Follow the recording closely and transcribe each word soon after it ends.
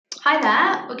Hi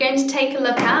there, we're going to take a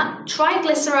look at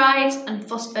triglycerides and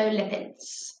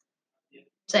phospholipids.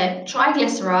 So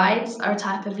triglycerides are a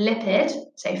type of lipid,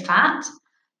 so fat,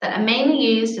 that are mainly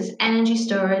used as energy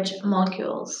storage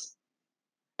molecules.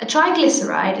 A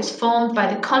triglyceride is formed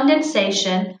by the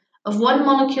condensation of one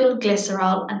molecule of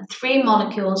glycerol and three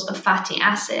molecules of fatty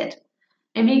acid.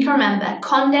 If you can remember,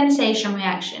 condensation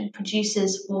reaction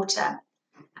produces water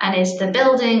and is the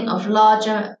building of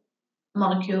larger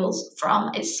molecules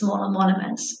from its smaller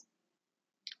monomers.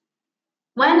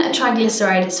 When a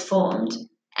triglyceride is formed,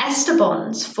 ester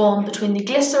bonds form between the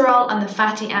glycerol and the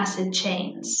fatty acid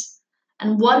chains,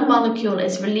 and one molecule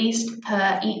is released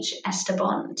per each ester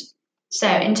bond. So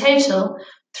in total,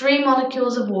 3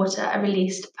 molecules of water are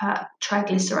released per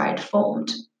triglyceride formed.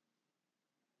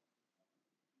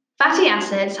 Fatty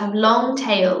acids have long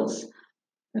tails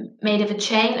made of a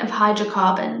chain of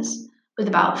hydrocarbons with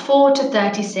about 4 to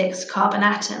 36 carbon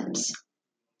atoms.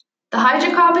 The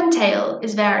hydrocarbon tail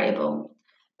is variable,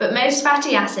 but most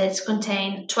fatty acids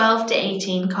contain 12 to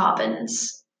 18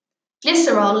 carbons.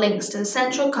 Glycerol links to the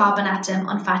central carbon atom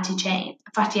on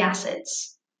fatty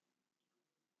acids.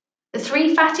 The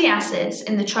 3 fatty acids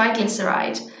in the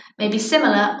triglyceride may be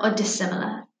similar or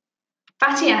dissimilar.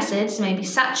 Fatty acids may be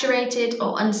saturated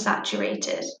or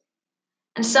unsaturated,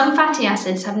 and some fatty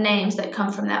acids have names that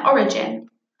come from their origin.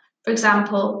 For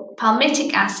example,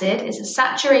 palmitic acid is a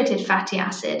saturated fatty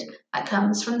acid that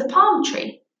comes from the palm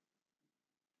tree.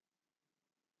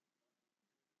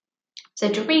 So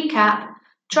to recap,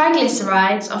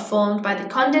 triglycerides are formed by the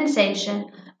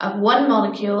condensation of one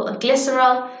molecule of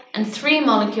glycerol and 3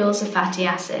 molecules of fatty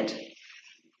acid.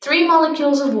 3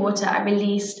 molecules of water are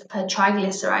released per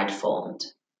triglyceride formed.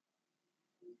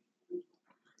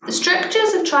 The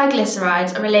structures of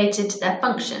triglycerides are related to their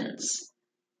functions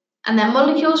and their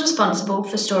molecules responsible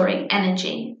for storing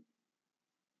energy.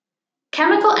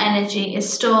 Chemical energy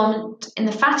is stored in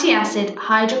the fatty acid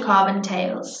hydrocarbon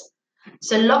tails,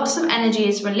 so lots of energy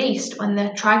is released when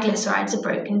the triglycerides are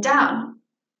broken down.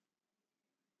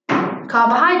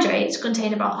 Carbohydrates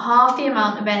contain about half the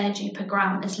amount of energy per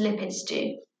gram as lipids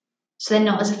do, so they're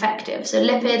not as effective. So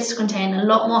lipids contain a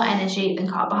lot more energy than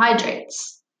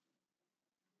carbohydrates.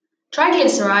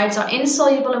 Triglycerides are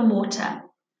insoluble in water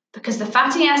because the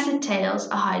fatty acid tails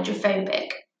are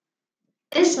hydrophobic.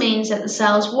 This means that the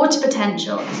cell's water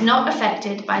potential is not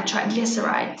affected by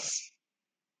triglycerides.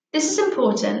 This is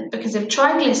important because if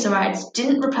triglycerides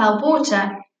didn't repel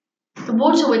water, the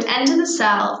water would enter the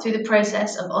cell through the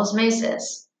process of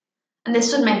osmosis, and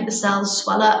this would make the cells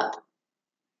swell up.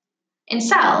 In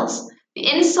cells,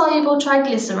 the insoluble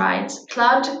triglycerides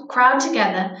crowd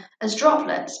together as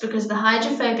droplets because the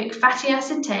hydrophobic fatty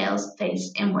acid tails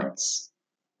face inwards.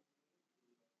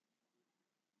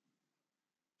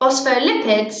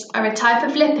 Phospholipids are a type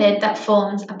of lipid that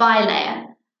forms a bilayer,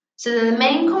 so they're the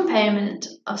main component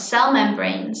of cell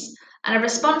membranes and are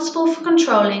responsible for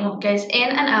controlling what goes in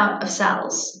and out of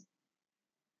cells.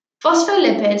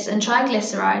 Phospholipids and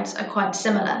triglycerides are quite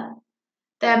similar.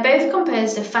 They are both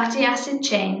composed of fatty acid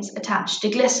chains attached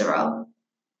to glycerol.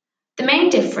 The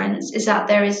main difference is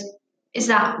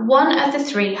that one of the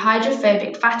 3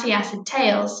 hydrophobic fatty acid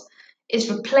tails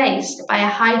is replaced by a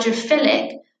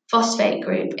hydrophilic phosphate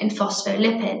group in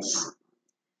phospholipids.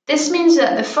 This means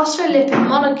that the phospholipid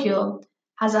molecule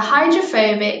has a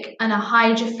hydrophobic and a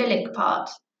hydrophilic part,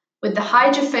 with the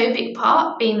hydrophobic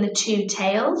part being the 2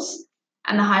 tails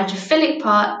and the hydrophilic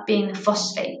part being the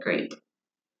phosphate group.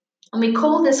 And we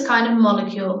call this kind of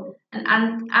molecule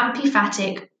an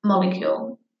amphipathic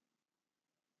molecule.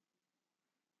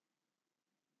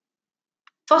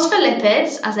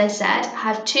 Phospholipids, as I said,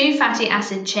 have 2 fatty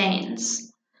acid chains.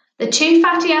 The 2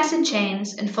 fatty acid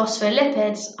chains in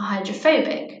phospholipids are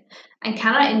hydrophobic and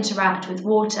cannot interact with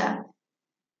water.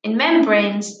 In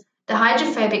membranes, the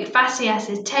hydrophobic fatty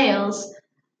acid tails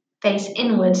face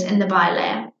inwards in the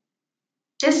bilayer.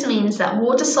 This means that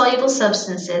water-soluble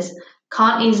substances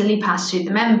can't easily pass through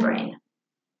the membrane.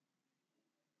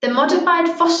 The modified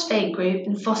phosphate group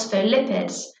in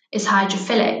phospholipids is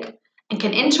hydrophilic and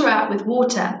can interact with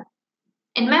water.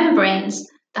 In membranes,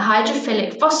 the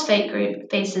hydrophilic phosphate group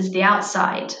faces the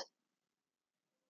outside.